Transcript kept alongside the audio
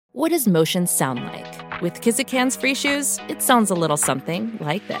What does motion sound like? With Kizikans free shoes, it sounds a little something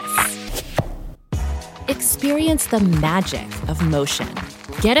like this. Experience the magic of motion.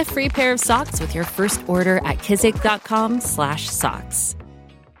 Get a free pair of socks with your first order at kizik.com/socks.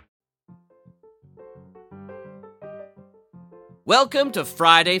 Welcome to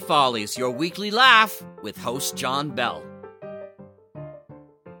Friday Follies, your weekly laugh with host John Bell.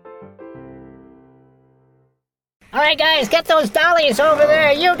 All right, guys, get those dollies over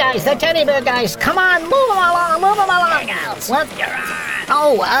there. You guys, the teddy bear guys. Come on, move them along, move them along. What?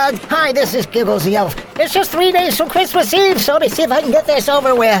 Hi, this is Giggles the Elf. It's just 3 days till Christmas Eve, so let me see if I can get this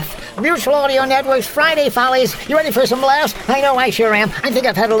over with. Mutual Audio Network's Friday Follies. You ready for some laughs? I know I sure am. I think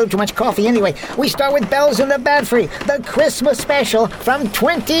I've had a little too much coffee anyway. We start with Bells in the Bat-Free, the Christmas special from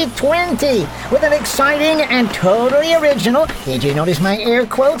 2020, with an exciting and totally original, did you notice my air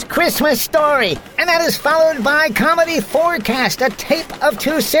quotes, Christmas story. And that is followed by Comedy Forecast, a tape of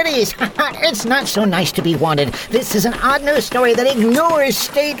two cities. It's not so nice to be wanted. This is an odd news story that ignores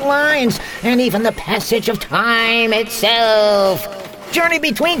state lines and even the passage of time itself. Journey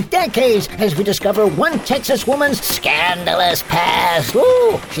between decades as we discover one Texas woman's scandalous past.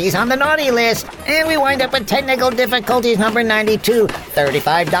 Ooh, she's on the naughty list. And we wind up with technical difficulties number 92.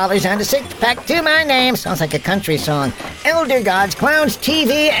 $35 and a six-pack to my name. Sounds like a country song. Elder Gods, Clowns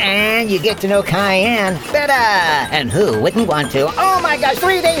TV, and you get to know Cayenne better. And who wouldn't want to? Oh my gosh,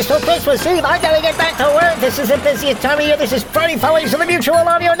 3 days till Christmas Eve. I gotta get back to work. This is the busiest time of year. This is Friday Follies of the Mutual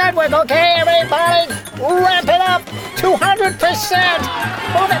Audio Network. Okay, everybody, wrap it up. 200%.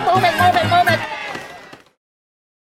 Move it, move it, move it, move it.